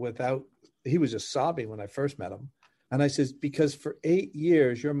about it without, he was just sobbing when I first met him. And I says, because for 8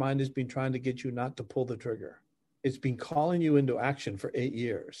 years, your mind has been trying to get you not to pull the trigger. It's been calling you into action for 8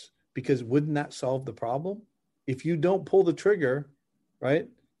 years, because wouldn't that solve the problem? If you don't pull the trigger, right,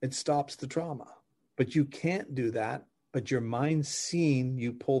 it stops the trauma. But you can't do that, but your mind's seeing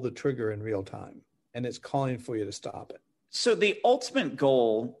you pull the trigger in real time, and it's calling for you to stop it. So the ultimate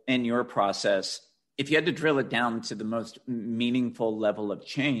goal in your process, if you had to drill it down to the most meaningful level of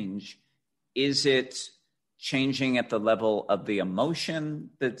change, is it changing at the level of the emotion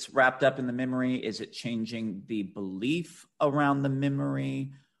that's wrapped up in the memory? Is it changing the belief around the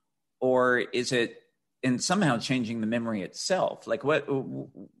memory? Or is it in somehow changing the memory itself? Like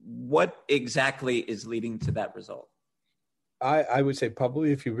what exactly is leading to that result? I would say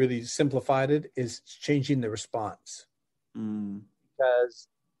probably, if you really simplified it, is changing the response. Because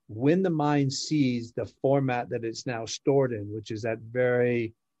when the mind sees the format that it's now stored in, which is that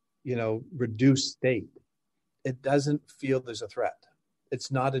very, reduced state, it doesn't feel there's a threat.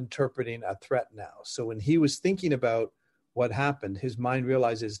 It's not interpreting a threat now. So when he was thinking about what happened, his mind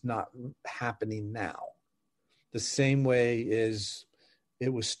realizes it's not happening now. The same way is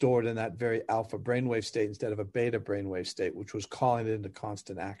it was stored in that very alpha brainwave state instead of a beta brainwave state, which was calling it into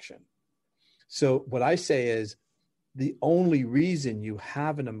constant action. So what I say is, the only reason you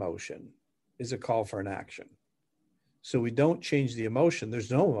have an emotion is a call for an action. So we don't change the emotion.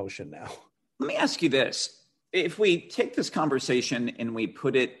 There's no emotion now. Let me ask you this. If we take this conversation and we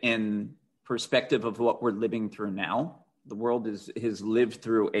put it in perspective of what we're living through now, the world has lived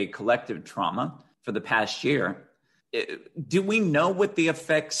through a collective trauma for the past year. Do we know what the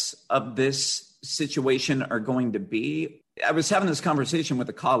effects of this situation are going to be? I was having this conversation with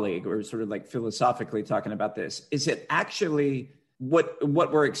a colleague, or sort of like philosophically talking about this. Is it actually what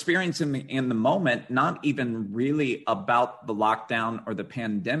we're experiencing in the moment, not even really about the lockdown or the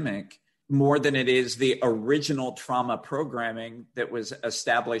pandemic, more than it is the original trauma programming that was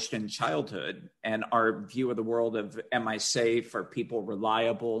established in childhood and our view of the world of, am I safe? Are people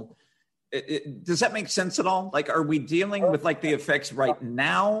reliable? Does that make sense at all? Like, are we dealing with like the effects right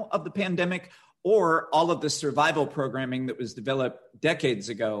now of the pandemic? or all of the survival programming that was developed decades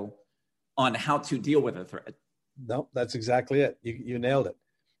ago on how to deal with a threat. No, that's exactly it. You nailed it.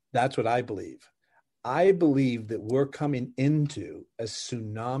 That's what I believe. I believe that we're coming into a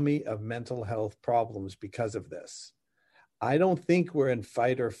tsunami of mental health problems because of this. I don't think we're in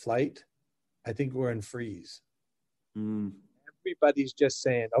fight or flight. I think we're in freeze. Everybody's just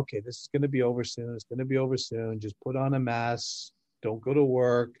saying, okay, this is going to be over soon. It's going to be over soon. Just put on a mask. Don't go to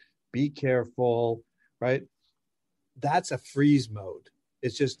work. Be careful, right? That's a freeze mode.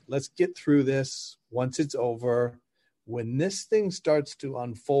 It's just, let's get through this. Once it's over, when this thing starts to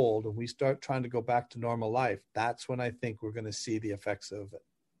unfold and we start trying to go back to normal life, that's when I think we're going to see the effects of it.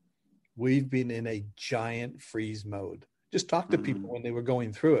 We've been in a giant freeze mode. Just talk to people when they were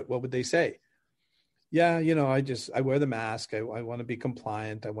going through it. What would they say? Yeah, I wear the mask. I want to be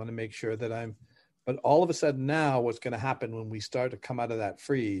compliant. I want to make sure that but all of a sudden now what's going to happen when we start to come out of that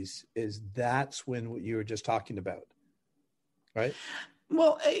freeze is that's when what you were just talking about, right?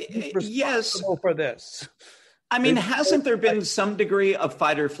 Well, yes. For this. I mean, hasn't there been some degree of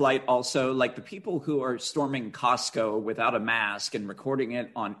fight or flight also? Like the people who are storming Costco without a mask and recording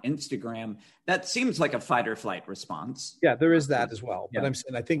it on Instagram, that seems like a fight or flight response. Yeah, there is that as well. Yeah. But I'm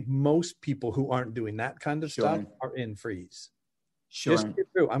saying I think most people who aren't doing that kind of stuff are in freeze. Just get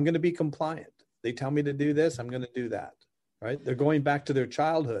through. I'm going to be compliant. They tell me to do this, I'm going to do that, right? They're going back to their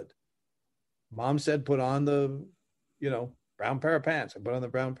childhood. Mom said, put on the, brown pair of pants. I put on the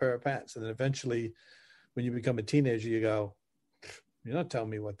brown pair of pants. And then eventually when you become a teenager, you go, you're not telling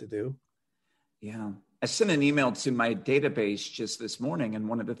me what to do. Yeah. I sent an email to my database just this morning. And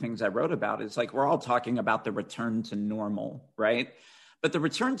one of the things I wrote about is like, we're all talking about the return to normal, right? But the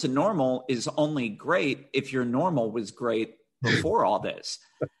return to normal is only great if your normal was great before all this.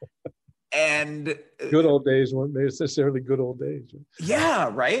 And good old days weren't necessarily good old days. Yeah,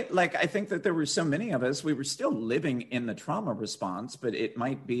 right. Like I think that there were so many of us, we were still living in the trauma response, but it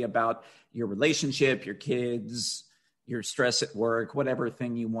might be about your relationship, your kids, your stress at work, whatever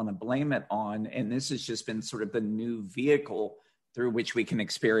thing you want to blame it on. And this has just been sort of the new vehicle through which we can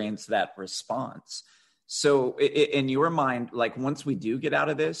experience that response. So in your mind, like once we do get out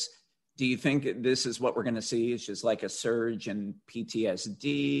of this, do you think this is what we're going to see? It's just like a surge in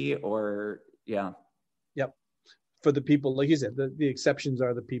PTSD or, yeah. Yep. For the people, like you said, the exceptions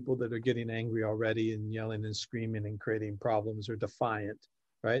are the people that are getting angry already and yelling and screaming and creating problems or defiant,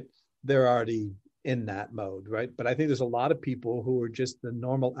 right? They're already in that mode, right? But I think there's a lot of people who are just the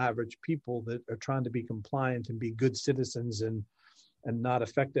normal average people that are trying to be compliant and be good citizens and not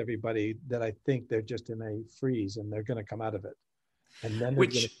affect everybody, that I think they're just in a freeze and they're going to come out of it. And then there's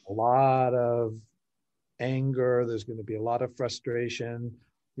going to be a lot of anger. There's going to be a lot of frustration.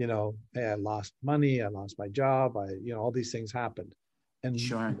 Hey, I lost money. I lost my job. All these things happened. And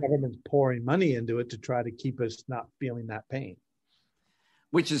the government's pouring money into it to try to keep us not feeling that pain.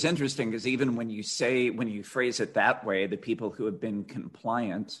 Which is interesting because even when you phrase it that way, the people who have been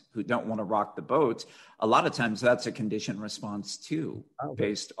compliant, who don't want to rock the boat, a lot of times that's a conditioned response too,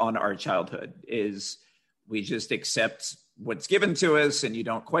 based on our childhood, is we just accept what's given to us and you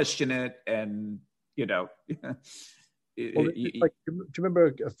don't question it. And, do you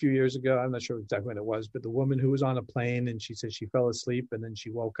remember a few years ago, I'm not sure exactly when it was, but the woman who was on a plane and she said she fell asleep and then she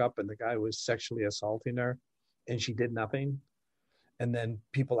woke up and the guy was sexually assaulting her and she did nothing. And then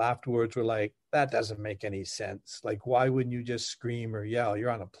people afterwards were like, that doesn't make any sense. Like, why wouldn't you just scream or yell?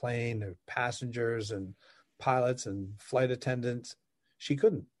 You're on a plane, there are passengers and pilots and flight attendants. She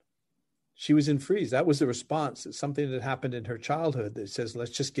couldn't. She was in freeze. That was the response. It's something that happened in her childhood that says,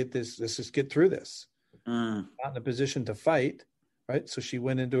 let's just get through this. Not in a position to fight, right? So she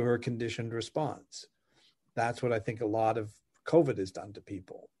went into her conditioned response. That's what I think a lot of COVID has done to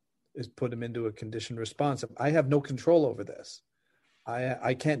people, is put them into a conditioned response. I have no control over this.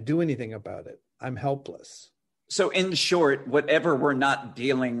 I can't do anything about it. I'm helpless. So in short, whatever we're not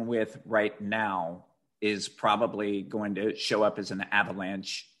dealing with right now is probably going to show up as an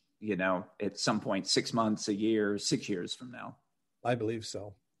avalanche, at some point, 6 months, a year, 6 years from now. I believe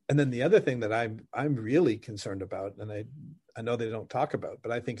so. And then the other thing that I'm really concerned about, and I know they don't talk about,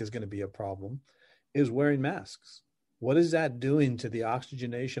 but I think is going to be a problem, is wearing masks. What is that doing to the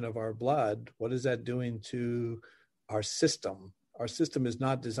oxygenation of our blood? What is that doing to our system? Our system is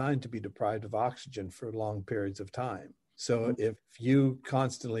not designed to be deprived of oxygen for long periods of time. So if you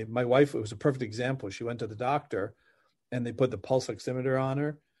constantly, my wife, it was a perfect example. She went to the doctor and they put the pulse oximeter on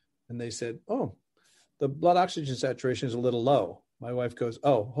her and they said, oh, the blood oxygen saturation is a little low. My wife goes,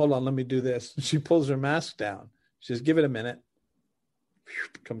 oh, hold on, let me do this. She pulls her mask down. She says, give it a minute.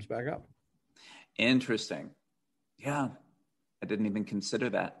 Comes back up. Interesting. Yeah, I didn't even consider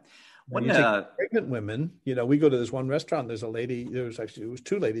that. When you take pregnant women, we go to this one restaurant, there's a lady, it was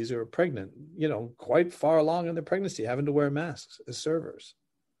two ladies who were pregnant, quite far along in their pregnancy, having to wear masks as servers.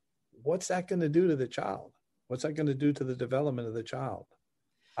 What's that going to do to the child? What's that going to do to the development of the child?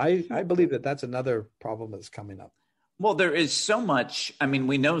 I believe that that's another problem that's coming up. Well, there is so much. I mean,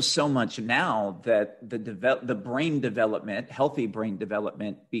 we know so much now that the brain development, healthy brain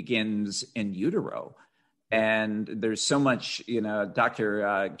development, begins in utero. And there's so much,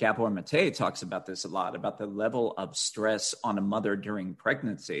 Dr. Gabor Mate talks about this a lot, about the level of stress on a mother during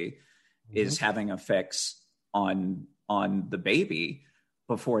pregnancy is having effects on the baby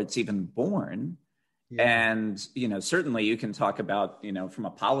before it's even born. Yeah. And, certainly you can talk about, from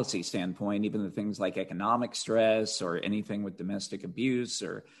a policy standpoint, even the things like economic stress or anything with domestic abuse.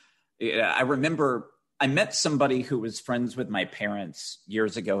 I remember I met somebody who was friends with my parents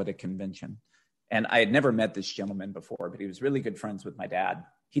years ago at a convention. And I had never met this gentleman before, but he was really good friends with my dad.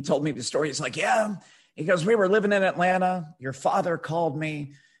 He told me the story. He's like, yeah, he goes, we were living in Atlanta. Your father called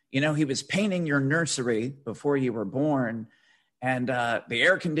me. He was painting your nursery before you were born. And the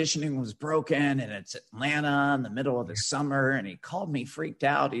air conditioning was broken, and it's Atlanta in the middle of the summer. And he called me freaked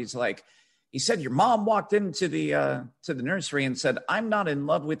out. He said, your mom walked into the nursery and said, I'm not in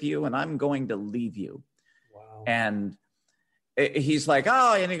love with you and I'm going to leave you. Wow. And he's like,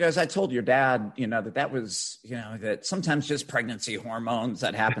 oh, and he goes, I told your dad, that was, that sometimes just pregnancy hormones,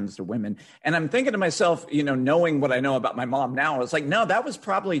 that happens to women. And I'm thinking to myself, knowing what I know about my mom now, I was like, no, that was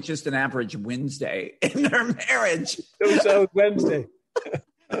probably just an average Wednesday in their marriage. It was Wednesday.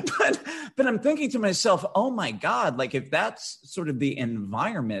 But I'm thinking to myself, oh my God, like if that's sort of the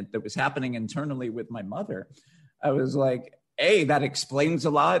environment that was happening internally with my mother, I was like, A, that explains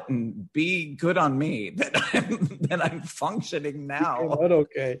a lot, and B, good on me that I'm functioning now.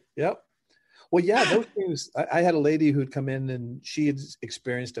 Okay. Yep. Well, yeah, those things. I had a lady who'd come in and she had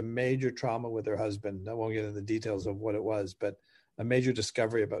experienced a major trauma with her husband. I won't get into the details of what it was, but a major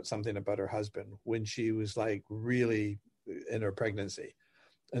discovery about something about her husband when she was like really in her pregnancy.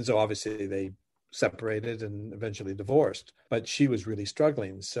 And so obviously they separated and eventually divorced, but she was really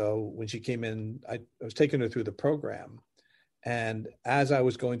struggling. So when she came in, I was taking her through the program. And as I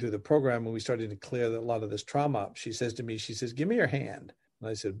was going through the program, when we started to clear a lot of this trauma up, she says to me, give me your hand. And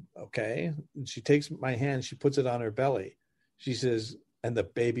I said, okay. And she takes my hand, she puts it on her belly. She says, and the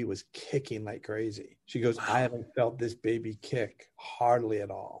baby was kicking like crazy. She goes, I haven't felt this baby kick hardly at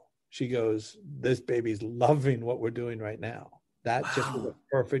all. She goes, this baby's loving what we're doing right now. That just was a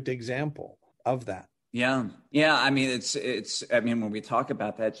perfect example of that. Yeah. I mean, when we talk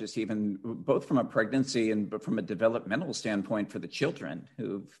about that, just even both from a pregnancy but from a developmental standpoint for the children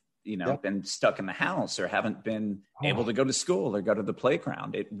who've, been stuck in the house or haven't been able to go to school or go to the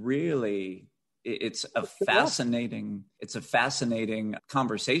playground. It's a fascinating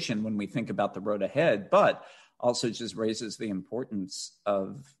conversation when we think about the road ahead, but also just raises the importance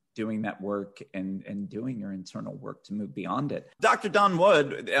of doing that work and doing your internal work to move beyond it. Dr. Don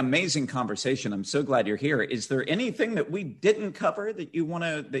Wood, amazing conversation. I'm so glad you're here. Is there anything that we didn't cover that you want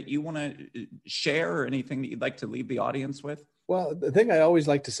to share, or anything that you'd like to leave the audience with? Well, the thing I always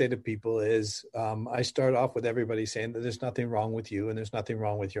like to say to people is I start off with everybody saying that there's nothing wrong with you and there's nothing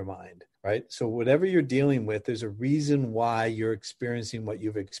wrong with your mind, right? So whatever you're dealing with, there's a reason why you're experiencing what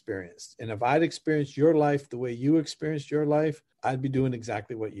you've experienced. And if I'd experienced your life the way you experienced your life, I'd be doing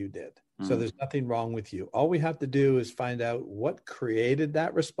exactly what you did. Mm-hmm. So there's nothing wrong with you. All we have to do is find out what created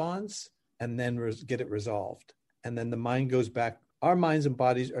that response and then get it resolved. And then the mind goes back. Our minds and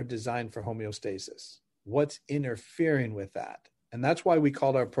bodies are designed for homeostasis. What's interfering with that? And that's why we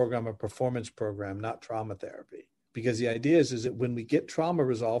called our program a performance program, not trauma therapy. Because the idea is that when we get trauma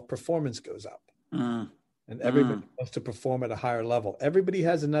resolved, performance goes up. And everybody wants to perform at a higher level. Everybody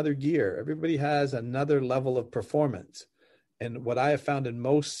has another gear. Everybody has another level of performance. And what I have found in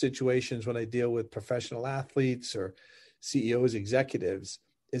most situations when I deal with professional athletes or CEOs, executives,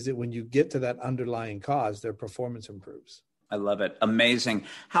 is that when you get to that underlying cause, their performance improves. I love it. Amazing.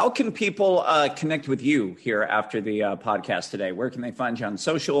 How can people connect with you here after the podcast today? Where can they find you on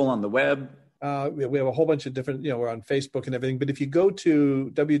social, on the web? We have a whole bunch of different, we're on Facebook and everything. But if you go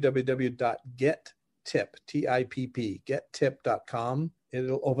to gettip.com,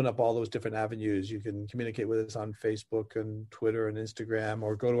 it'll open up all those different avenues. You can communicate with us on Facebook and Twitter and Instagram,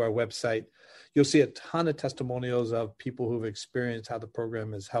 or go to our website. You'll see a ton of testimonials of people who've experienced how the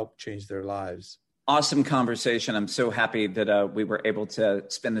program has helped change their lives. Awesome conversation. I'm so happy that we were able to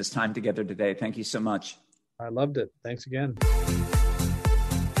spend this time together today. Thank you so much. I loved it. Thanks again.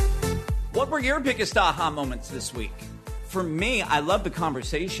 What were your biggest aha moments this week? For me, I love the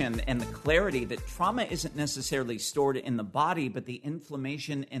conversation and the clarity that trauma isn't necessarily stored in the body, but the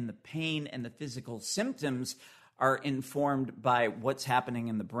inflammation and the pain and the physical symptoms are informed by what's happening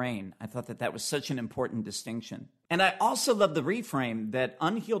in the brain. I thought that that was such an important distinction. And I also love the reframe that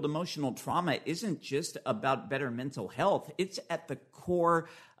unhealed emotional trauma isn't just about better mental health. It's at the core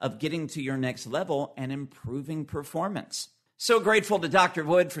of getting to your next level and improving performance. So grateful to Dr.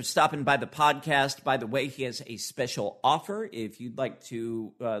 Wood for stopping by the podcast. By the way, he has a special offer. If you'd like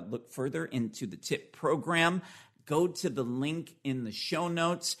to look further into the TIP program, go to the link in the show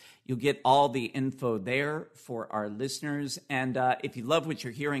notes. You'll get all the info there for our listeners. And if you love what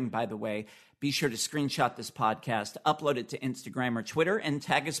you're hearing, by the way, be sure to screenshot this podcast, upload it to Instagram or Twitter, and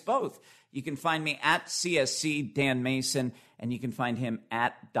tag us both. You can find me at CSC Dan Mason, and you can find him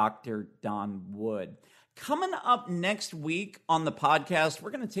at Dr. Don Wood. Coming up next week on the podcast,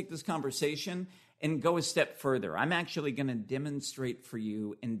 we're going to take this conversation and go a step further. I'm actually going to demonstrate for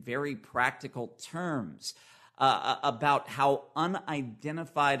you in very practical terms about how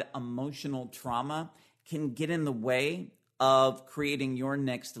unidentified emotional trauma can get in the way of creating your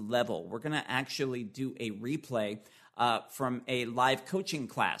next level. We're going to actually do a replay from a live coaching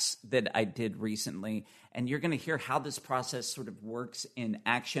class that I did recently, and you're going to hear how this process sort of works in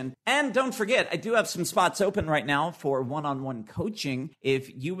action. And don't forget, I do have some spots open right now for one-on-one coaching. If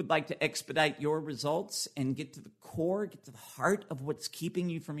you would like to expedite your results and get to the core, get to the heart of what's keeping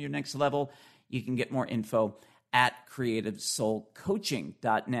you from your next level, you can get more info at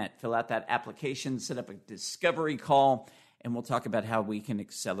creativesoulcoaching.net. Fill out that application, set up a discovery call, and we'll talk about how we can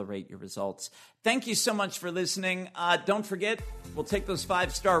accelerate your results. Thank you so much for listening. Don't forget, we'll take those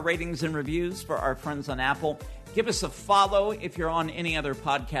 5-star ratings and reviews for our friends on Apple. Give us a follow if you're on any other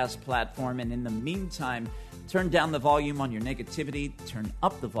podcast platform. And in the meantime, turn down the volume on your negativity, turn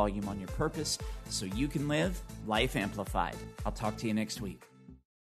up the volume on your purpose so you can live life amplified. I'll talk to you next week.